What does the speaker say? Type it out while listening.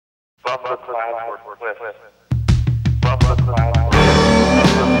From the clouds were cliffs. From the clouds were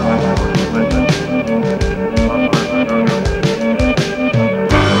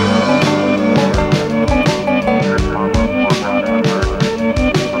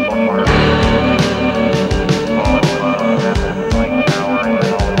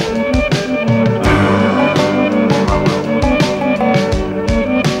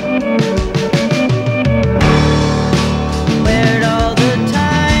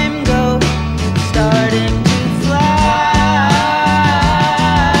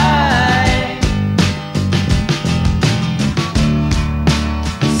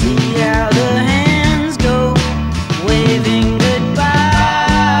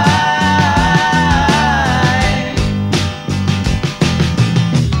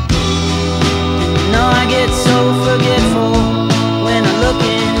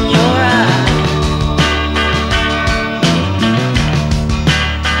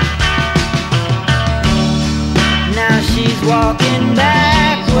walking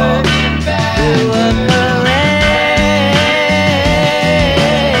backward through a parade,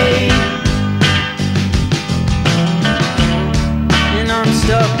 and I'm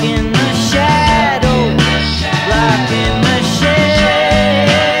stuck in the shadow, blocking the shade.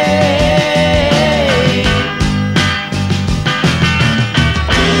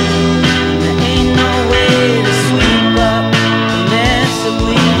 There ain't no way to sweep up the mess that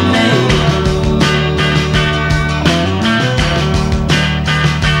we made.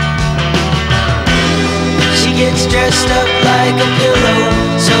 Gets dressed up like a pillow,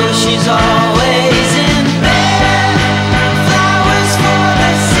 so she's always in bed. Flowers for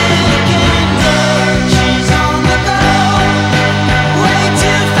the sick and dead. She's on the go, way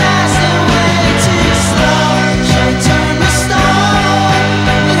too fast and way too slow. She'll turn the stone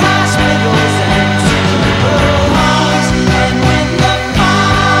in hospitals and funeral homes. And when the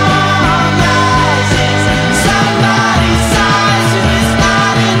fog rises, somebody sighs who is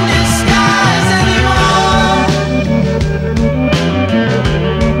not in disguise anymore.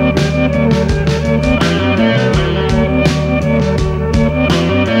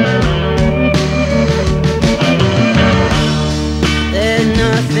 There's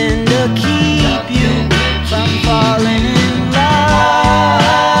nothing to keep you from falling in love.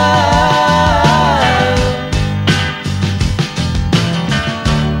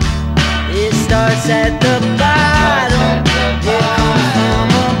 It starts at the bottom, it comes from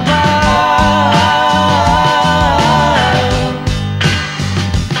above,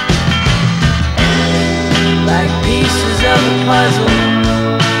 like pieces of a puzzle,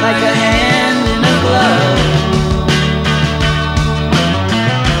 like a hand in a glove.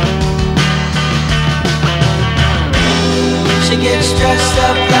 She gets dressed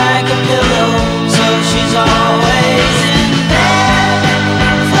up like a pillow, so she's always in bed.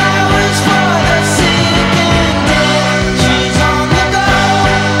 Flowers for the sick and dead. She's on the go,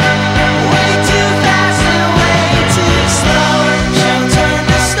 way too fast and way too slow. She'll turn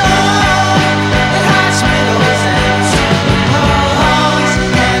to stone at hospitals and funeral homes.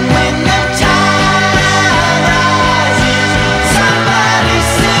 And when the tide rises, somebody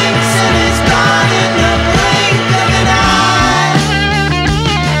sinks and is gone in the blink of an eye.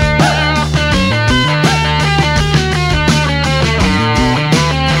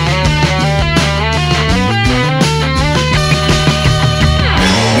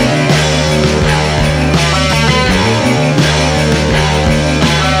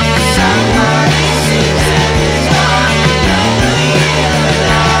 Somebody sinks and is gone in the blink of an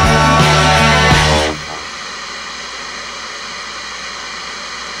eye.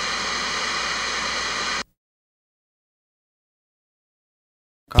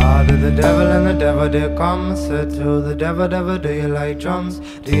 Call to the devil and the devil did come. Said to the devil, devil, do you like drums?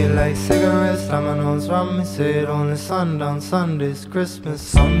 Do you like cigarettes, dominoes, rum? He said only sundown, Sundays, Christmas,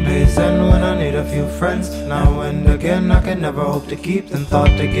 Sundays. And when I need a few friends, now and again I can never hope to keep them.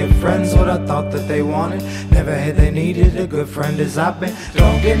 Thought to give friends what I thought that they wanted, never had they needed a good friend as I've been.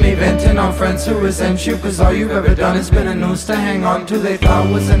 Don't get me venting on friends who resent you, cause all you've ever done is been a noose to hang on to. They thought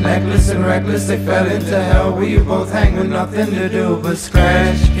was a necklace and reckless, they fell into hell where you both hang with nothing to do but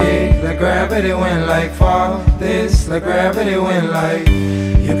scratch. Kick, like gravity went like fall. This, like gravity went like.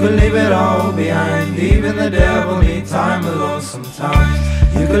 You could leave it all behind. Even the devil need time alone sometimes.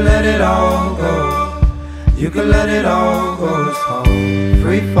 You could let it all go. You could let it all go. It's called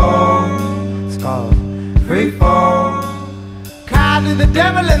free fall. It's called free fall. Called to the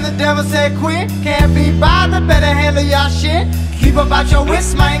devil and the devil said quit. Can't be bothered, better handle y'all shit. Keep about your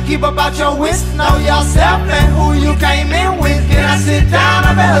wits, man, keep about your wits. Know yourself and who you came in with. Can I sit down?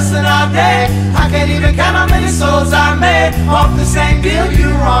 I've been hustling all day. I can't even count how many souls I made off the same deal you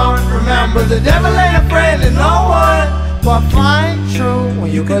wrong. Remember, the devil ain't a friend to no one, but find true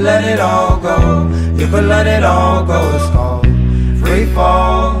when you can let it all go. You can let it all go. It's called free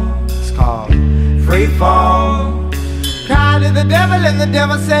fall. It's called free fall. Cry to the devil and the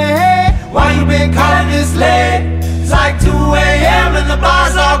devil say, hey, why you been calling this late? It's like 2 a.m. and the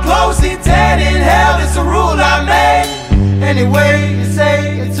bars all closed. See, 10 in hell, it's a rule I made. Anyway, you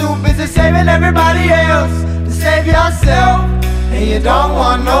say you're too busy saving everybody else to save yourself, and you don't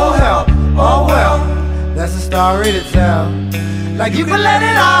want no help. Oh well, that's a story to tell. Like you can let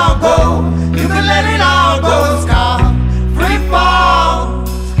it all go. You can let it all go. It's called free fall.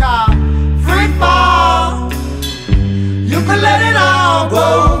 It's called free fall. You can let it all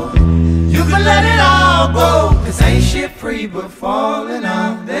go. You can let it all go. Cause ain't shit free but falling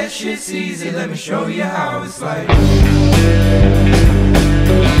out. That shit's easy, let me show you how it's like.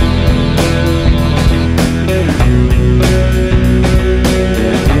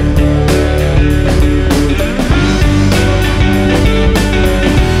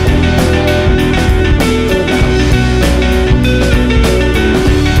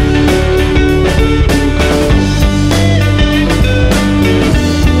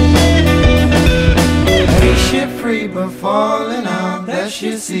 But falling out, that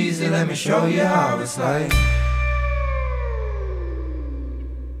shit's easy, let me show you how it's like.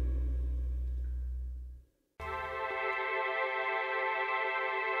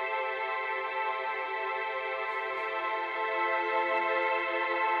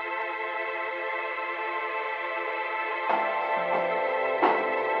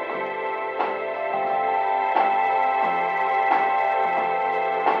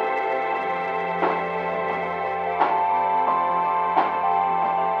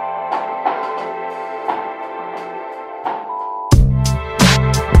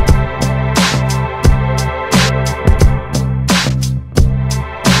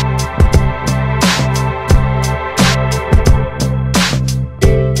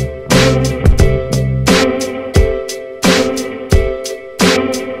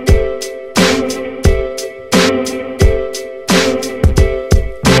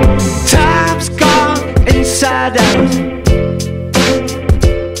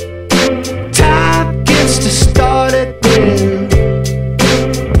 Time gets distorted will.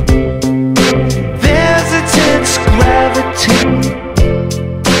 There's intense gravity.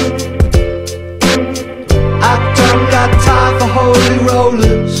 I don't got time for holy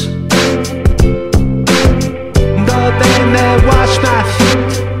rollers, though they may wash my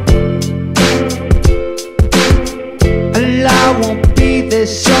feet, and I won't be their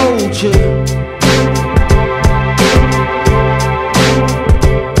soldier.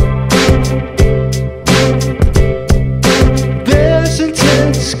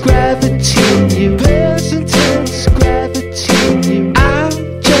 Gravity in you, there's intense gravity in you. I'm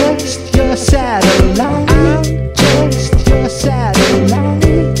just your satellite. I'm just your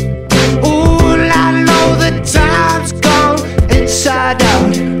satellite. Ooh, I know the time's gone inside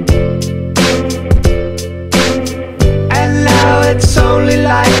out, and now it's only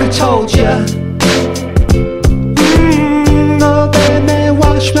like I told you. Oh, they may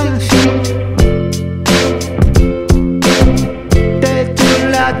wash my feet,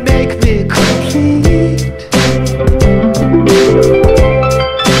 make me complete.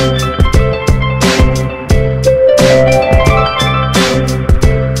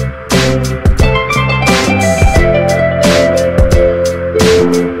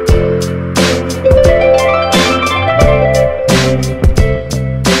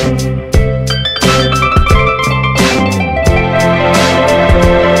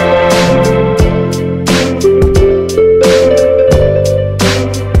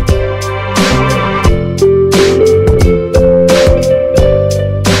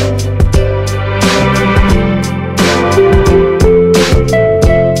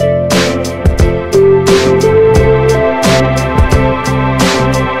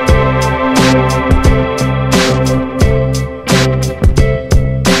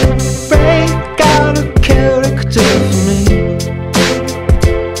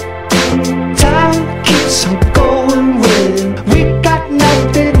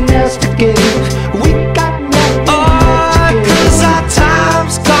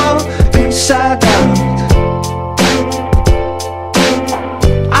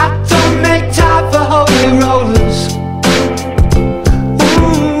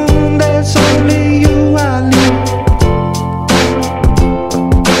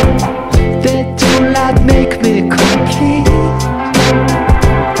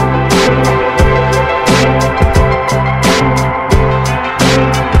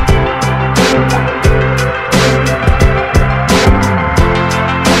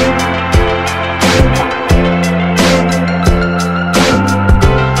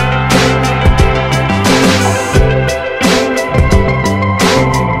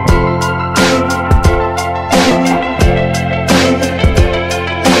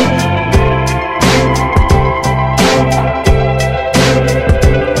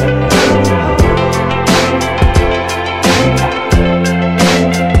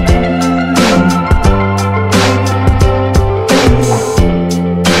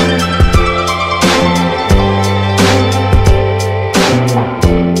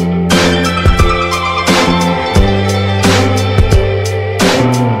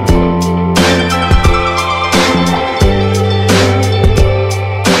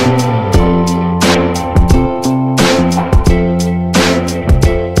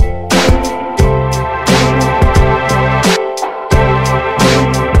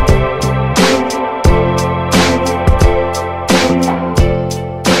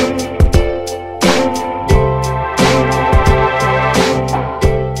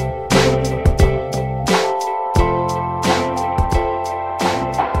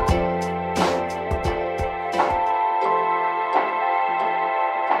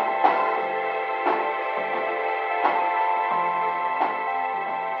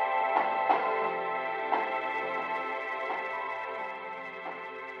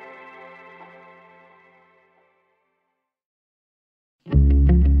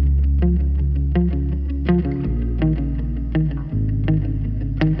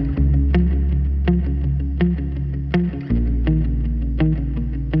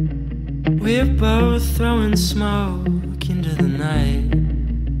 throwing smoke into the night.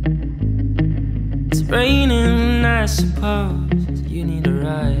 It's raining, I suppose you need a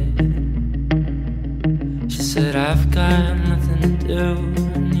ride. She said, I've got nothing to do,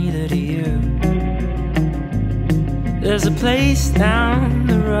 neither do you. There's a place down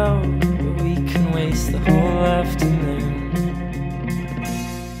the road where we can waste the whole afternoon.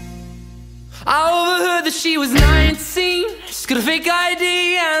 I overheard that she was 19. She's got a fake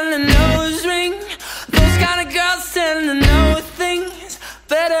ID and a nose ring. Those kind of girls tend to know things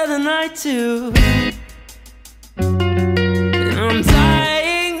better than I do. And I'm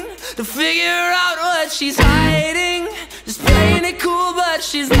dying to figure out what she's hiding. Just playing it cool, but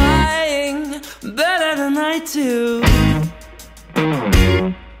she's lying better than I do.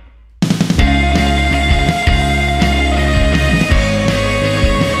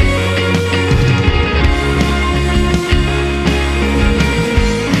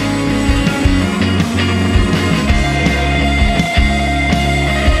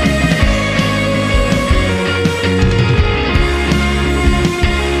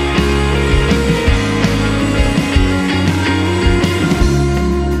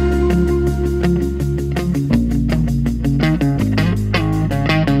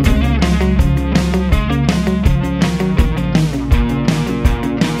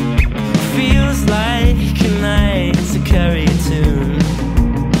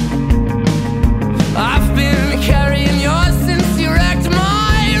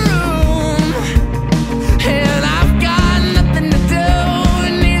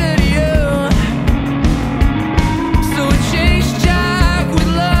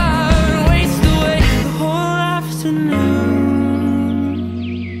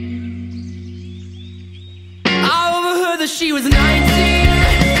 She was 19, got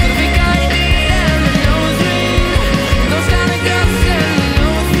a big idea and a nose ring. Those kind of girls tend to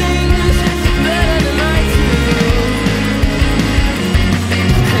know things better than I do.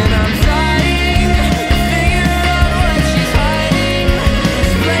 And I'm dying to figure out what she's hiding.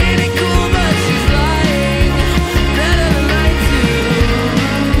 She's playing it cool, but she's lying better than I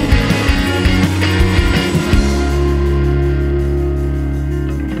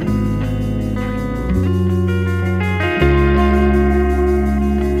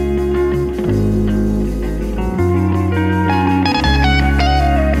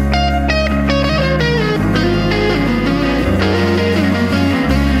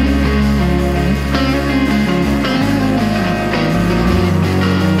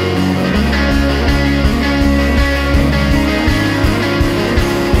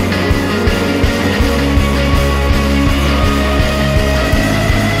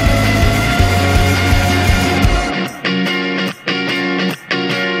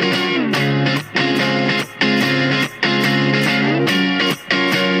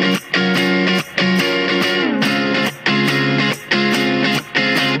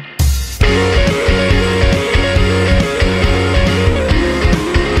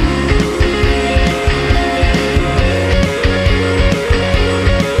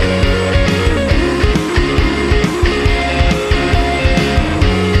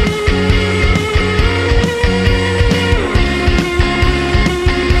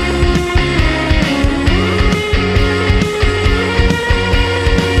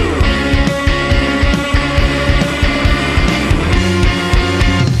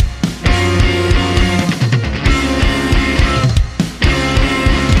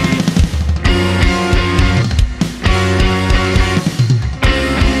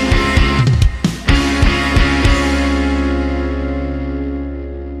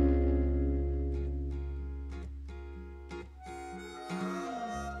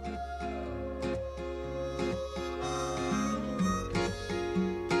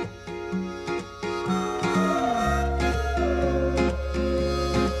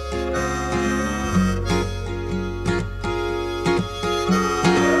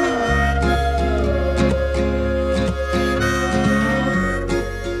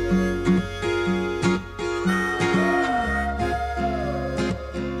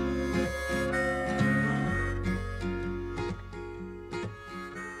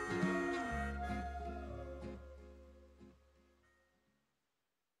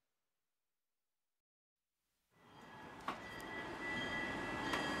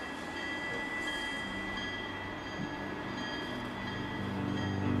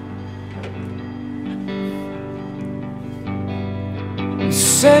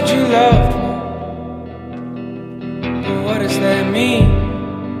said you loved me, but what does that mean?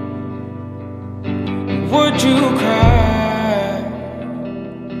 Would you cry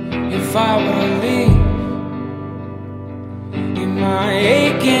if I were to leave? In my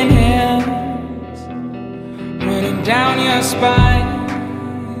aching hands, spine.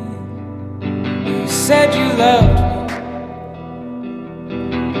 You said you loved me.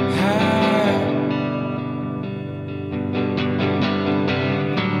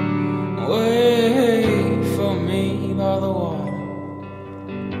 Wait for me by the water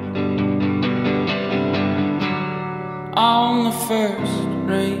on the first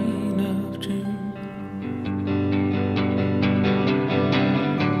rain of June,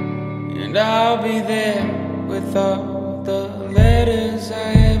 and I'll be there with all the letters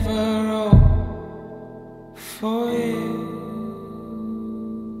I ever wrote for you,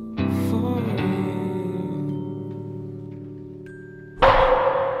 for you.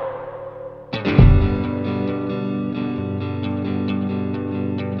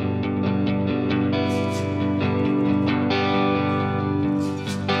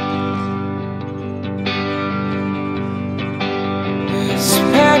 Let's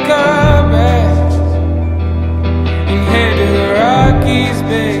pack our bags and head to the Rockies,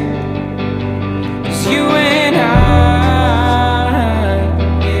 babe. 'Cause you and I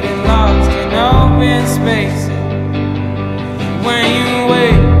getting lost in open spaces. When you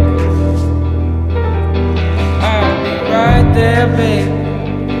wake, I'll be right there, babe.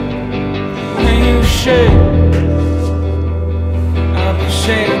 When you shake, I'll be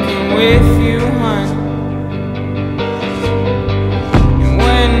shaking with you, honey.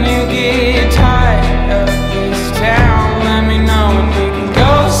 Get tired of this town, let me know and we can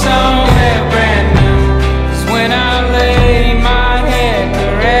go somewhere brand new. 'Cause when I lay my head to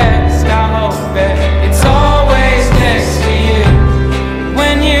rest, I hope that it's always next to you.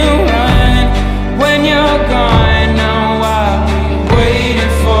 When you run, when you're gone, no, I'll be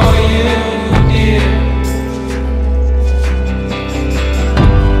waiting for you, dear.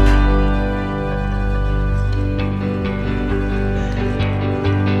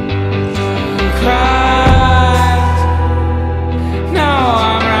 Cry. No,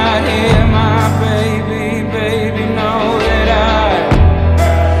 I'm right here, my baby, baby, know that I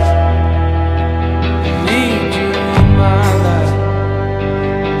need you in my life.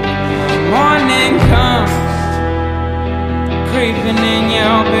 The morning comes, creeping in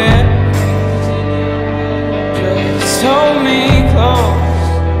your bed. Just hold me close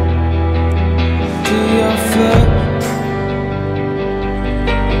to your flesh.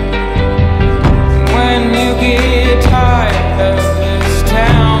 When you get tired of this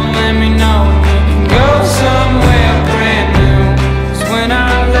town, let me know we can go somewhere brand new. 'Cause when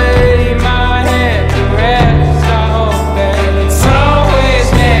I lay my head to rest, I hope that it's always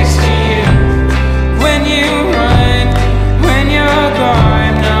next to you. When you run, when you're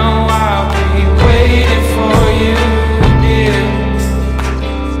gone, no, I'll be waiting for you, dear.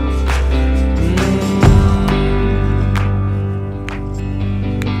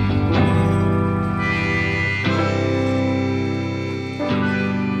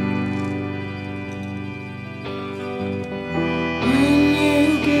 When you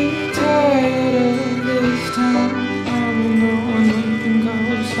get tired of this town, let me know and we can go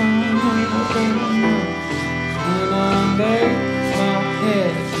somewhere brand new. When I lay my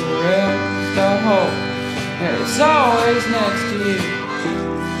head to rest, I hope that it's always next to you.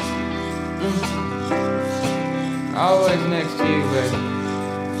 Always next to you, baby.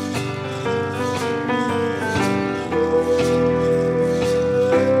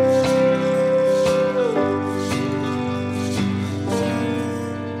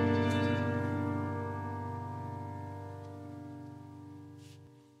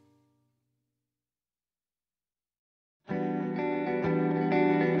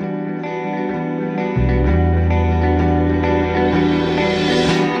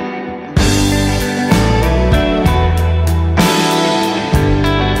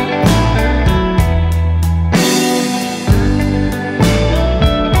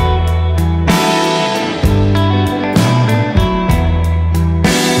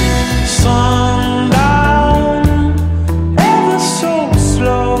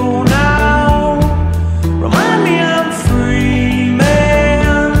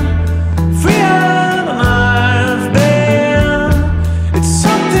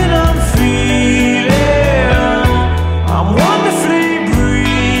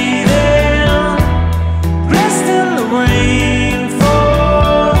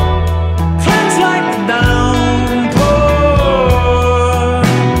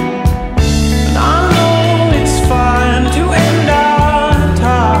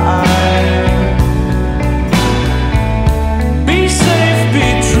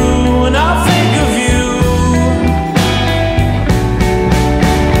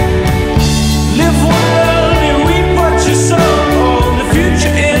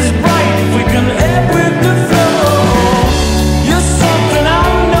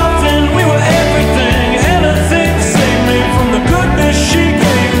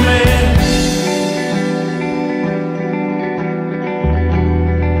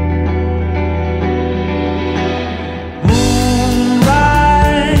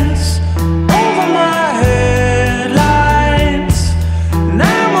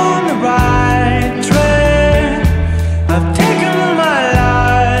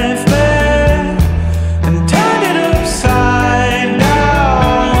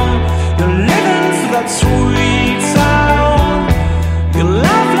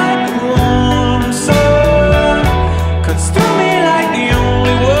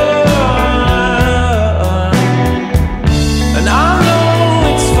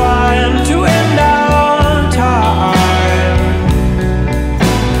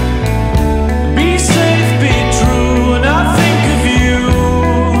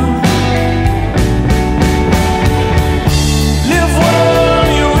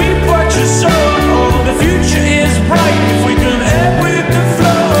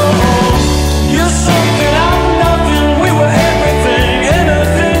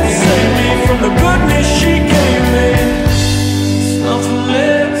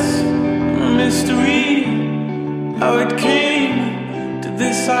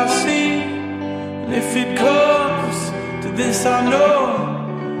 this I see. And if it comes to this I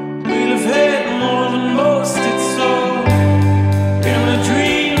know we'll have had more than most. It's so in a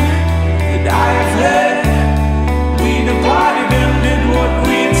dream that I have had. We departed and did what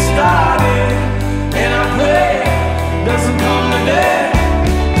we had started, and I pray it doesn't come to that.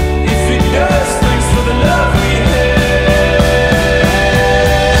 If it does, thanks for the love we had.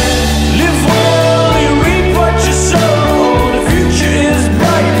 Live well, you reap what you sow. The future is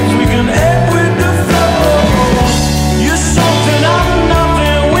bright if we can ebb with the flow. You're something, I'm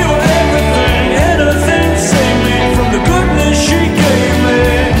nothing, we were everything. Anything save me from the goodness she gave me.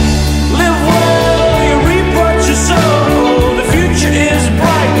 Live well, you reap what you sow. The future is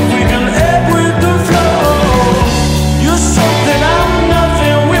bright if we can ebb with the flow. You're something, I'm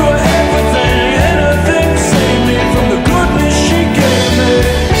nothing, we were everything. Anything save me from the goodness she gave me.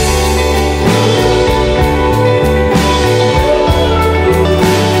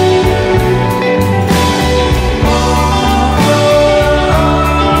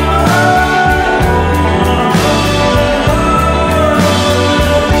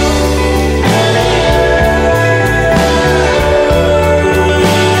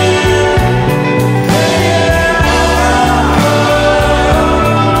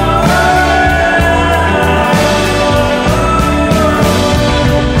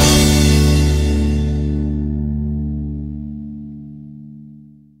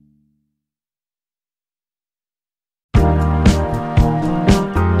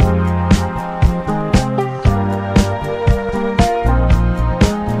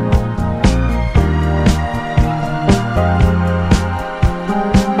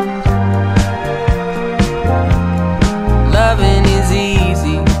 Loving is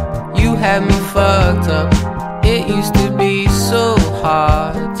easy, you had me fucked up. It used to be so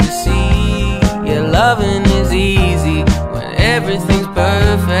hard to see. Yeah, loving is easy when everything's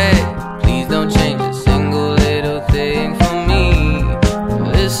perfect. Please don't change a single little thing for me.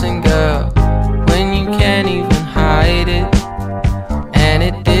 Listen girl, when you can't even hide it, and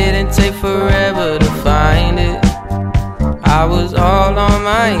it didn't take forever to find it. I was all on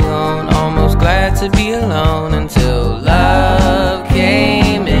my own, almost glad to be alone, until love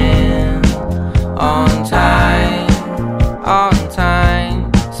came in on time, on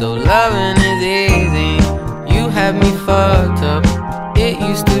time. So loving is easy, you had me fucked up. It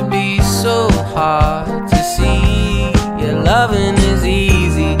used to be so hard to see. Yeah, loving is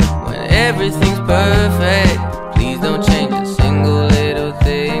easy when everything's perfect. Please don't change a single little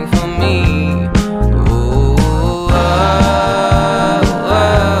thing for me. Ooh, oh,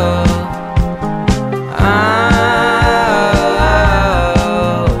 oh,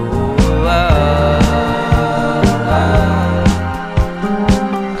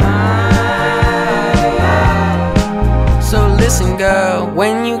 So listen girl,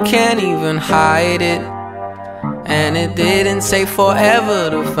 when you can't even hide it, and it didn't take forever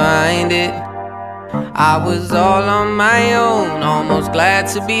to find it. I was all on my own, almost glad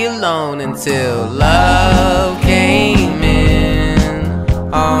to be alone, until love came in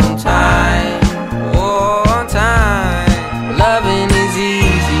on time, oh, on time. Loving is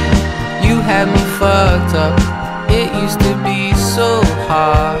easy, you had me fucked up. It used to be so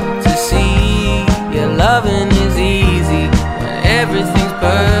hard to see. Yeah, loving is easy when everything's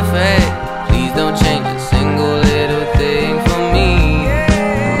perfect. Please don't change a single little thing for me.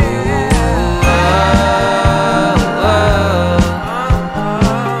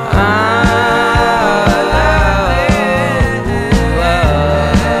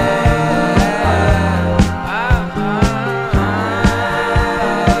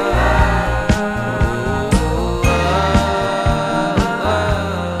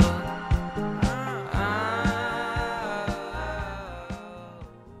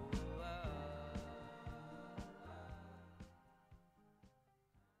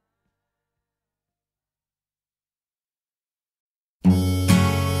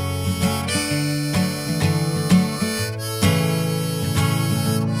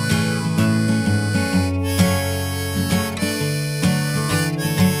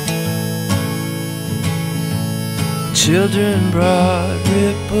 Children broad,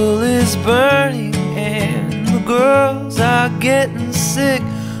 Ripple is burning, and the girls are getting sick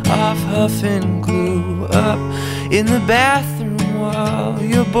of huffing glue up in the bathroom while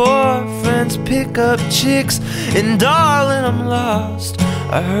your boyfriends pick up chicks. And darling, I'm lost.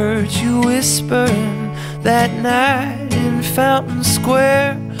 I heard you whispering that night in Fountain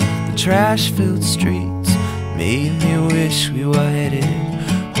Square. The trash-filled streets made me wish we were headed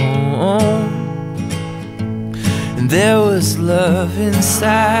home. And there was love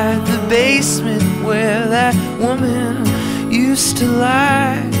inside the basement where that woman used to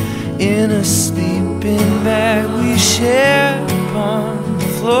lie in a sleeping bag we shared upon the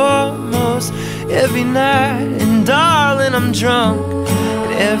floor most every night. And darling, I'm drunk,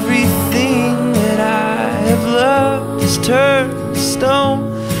 and everything that I have loved has turned to stone.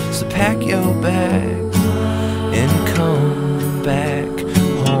 So pack your bags and come back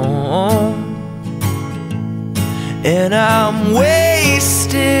home. And I'm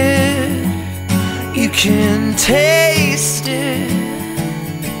wasted, you can taste it.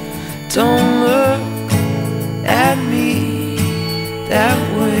 Don't look at me that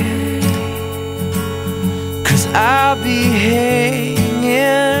way, 'cause I'll be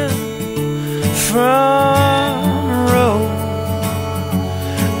hanging from a rope.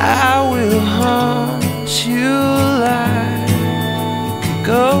 I will haunt you like a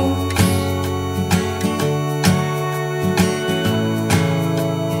ghost.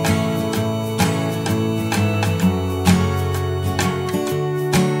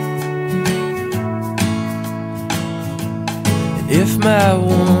 If my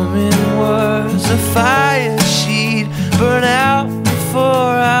woman was a fire, she'd burn out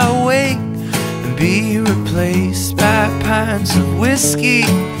before I wake and be replaced by pints of whiskey,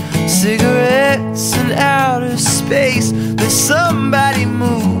 cigarettes, and outer space. Then somebody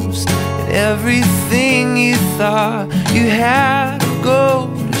moves, and everything you thought you had will go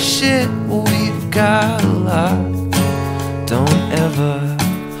to shit. Well, we've got a lot, don't ever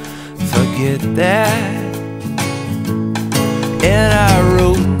forget that. And I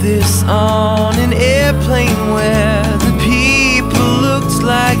wrote this on an airplane where the people looked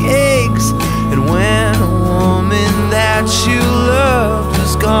like eggs. And when a woman that you loved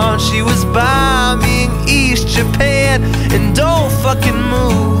was gone, she was bombing East Japan. And don't fucking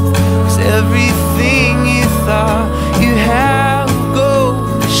move, 'cause everything you thought you had will go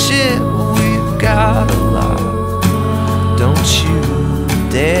to shit. We've got a lot, don't you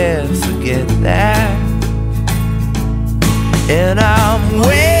dare forget that. And I'm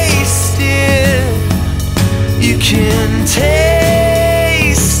wasted, you can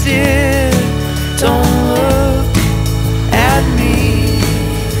taste it. Don't look at me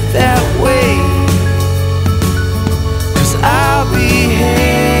that way, 'cause I'll be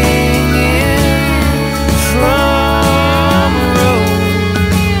hanging from a rope.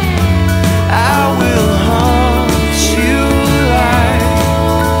 I will haunt you like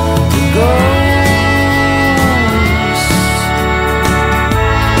a ghost.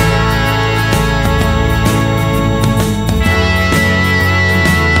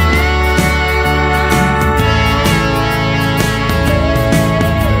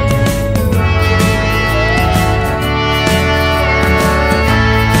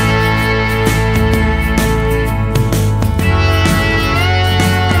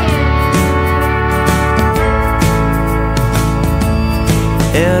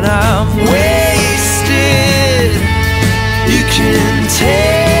 And I'm wasted, you can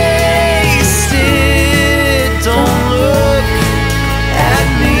taste it. Don't look at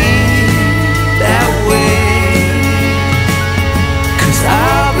me that way, 'cause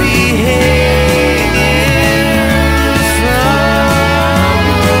I'll be hanging from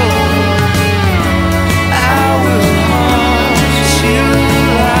a rope. I will haunt you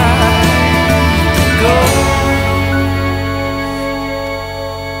like a ghost.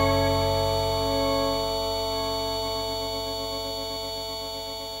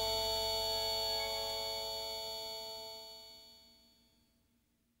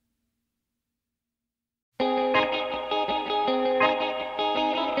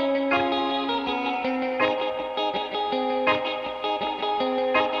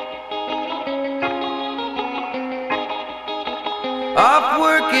 Off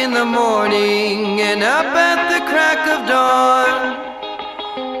work in the morning and up at the crack of dawn.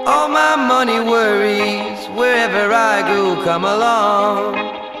 All my money worries, wherever I go, come along.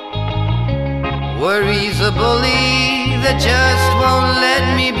 Worries a bully that just won't let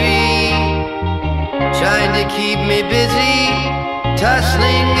me be, trying to keep me busy,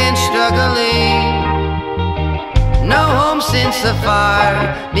 tussling and struggling. No home since the fire,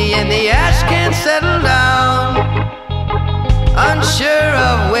 me and the ash can't settle down. Unsure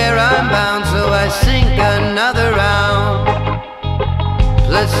of where I'm bound, so I sink another round.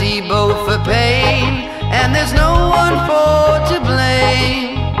 Placebo for pain, and there's no one for to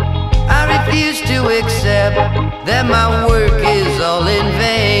blame. I refuse to accept that my work is all in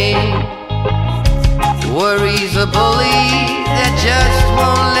vain. Worry's a bully that just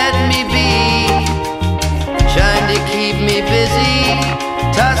won't let me be, trying to keep me busy,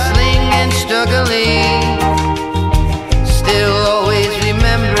 tussling and struggling. Still always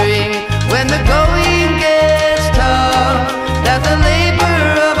remembering when the going gets tough,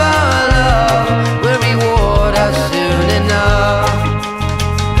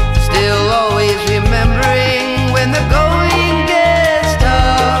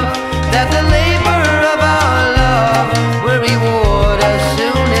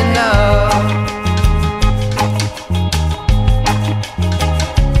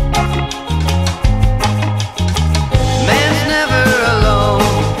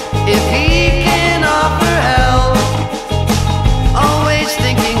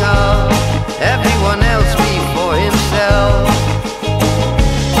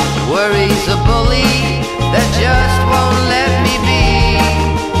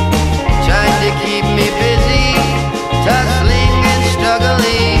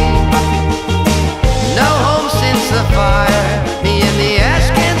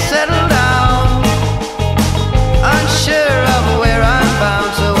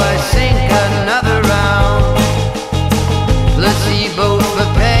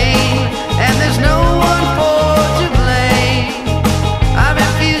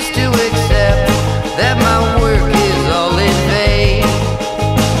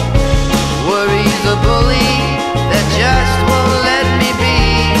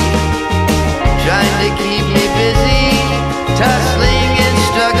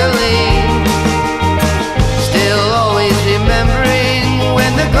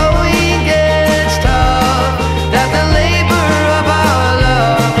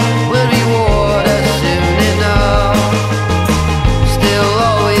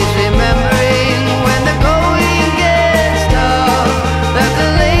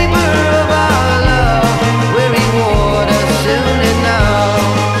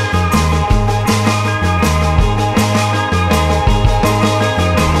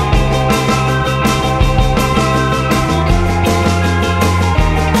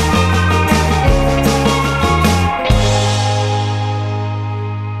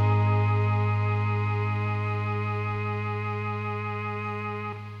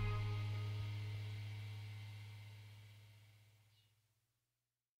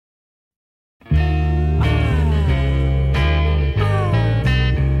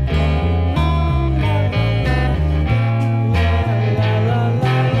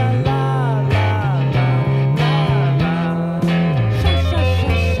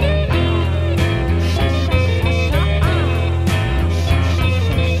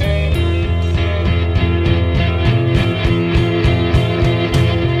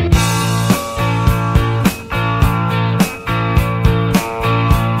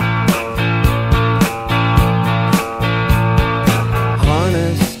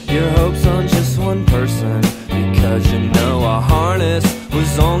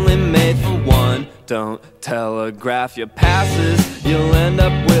 don't telegraph your passes, you'll end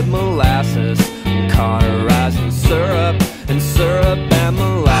up with molasses, cauterized in syrup, and syrup and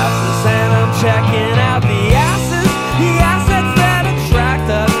molasses. And I'm checking out the assets that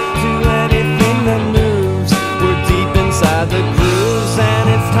attract us to anything that moves. We're deep inside the grooves, and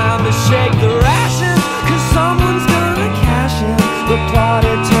it's time to shake the rations, 'cause someone's gonna cash in. The plot,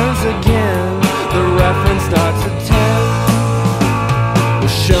 it turns again, the reference starts at 10. Well,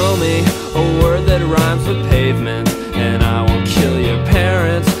 show me a word that rhymes with pavement, and I will kill your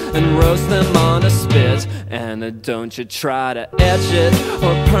parents and roast them on a spit. And don't you try to etch it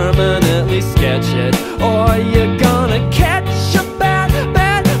or permanently sketch it, or you're gonna catch a bad,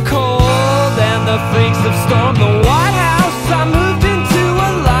 bad cold. And the freaks have stormed the White House. I moved into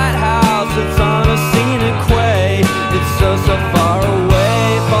a lighthouse. It's on a scenic way. It's so, so far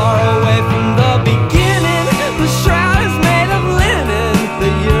away from the beginning. The shroud is made of linen.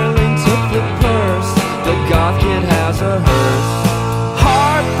 The yearling took the purse. The goth kid has a hearse.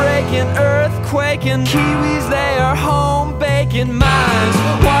 Heartbreaking, earthquaking, Kiwis, they are home baking, minds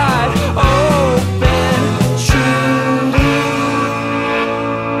wide open, truly.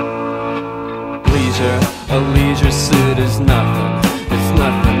 Leisure, a leisure suit is nothing. It's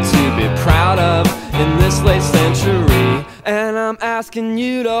nothing to be proud of in this late century. And I'm asking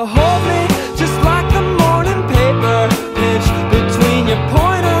you to hold me just like the morning paper, pinch between your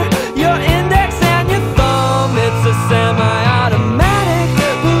pointer, your index and your thumb. It's a semi-automatic,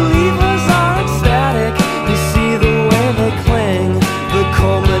 believers are ecstatic. You see the way they cling, the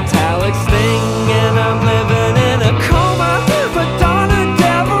cold metallic sting. And I'm living in a coma, Madonna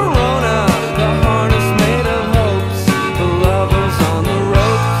del Verona. The harness made of hopes, the lovers on the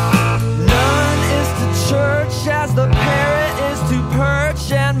rope. None is to church as the parrot is to perch,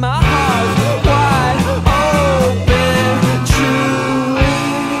 and my heart's wide open, truly.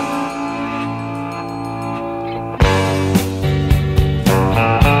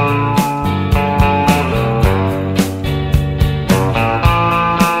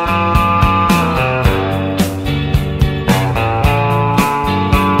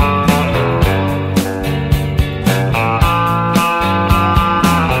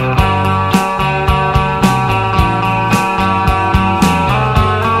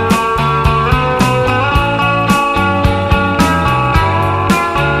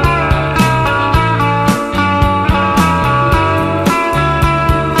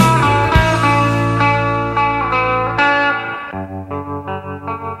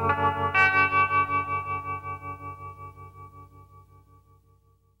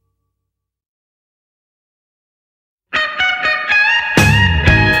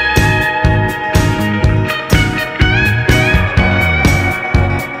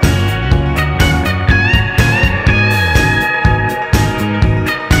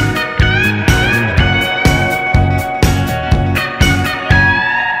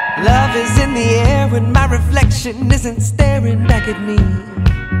 Love is in the air when my reflection isn't staring back at me.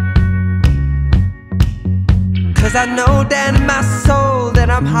 'Cause I know down in my soul that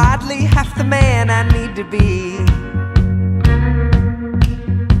I'm hardly half the man I need to be.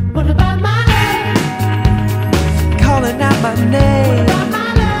 What about my name? Calling out my name. What about my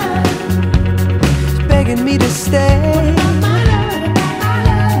love? It's begging me to stay. What about my love?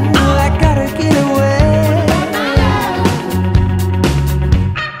 Oh, I gotta get away.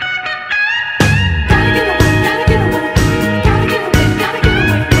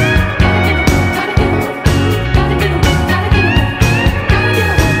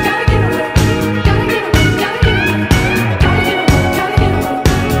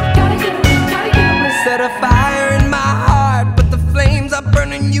 Set a fire in my heart, but the flames are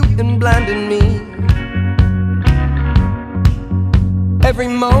burning you and blinding me. Every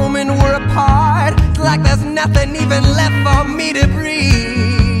moment we're apart, it's like there's nothing even left for me to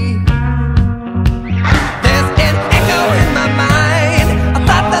breathe. There's an echo in my mind. I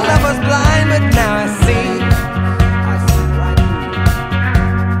thought that love was blind, but now I see right through.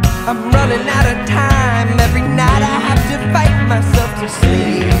 I'm running out of time. Every night I have to fight myself to sleep.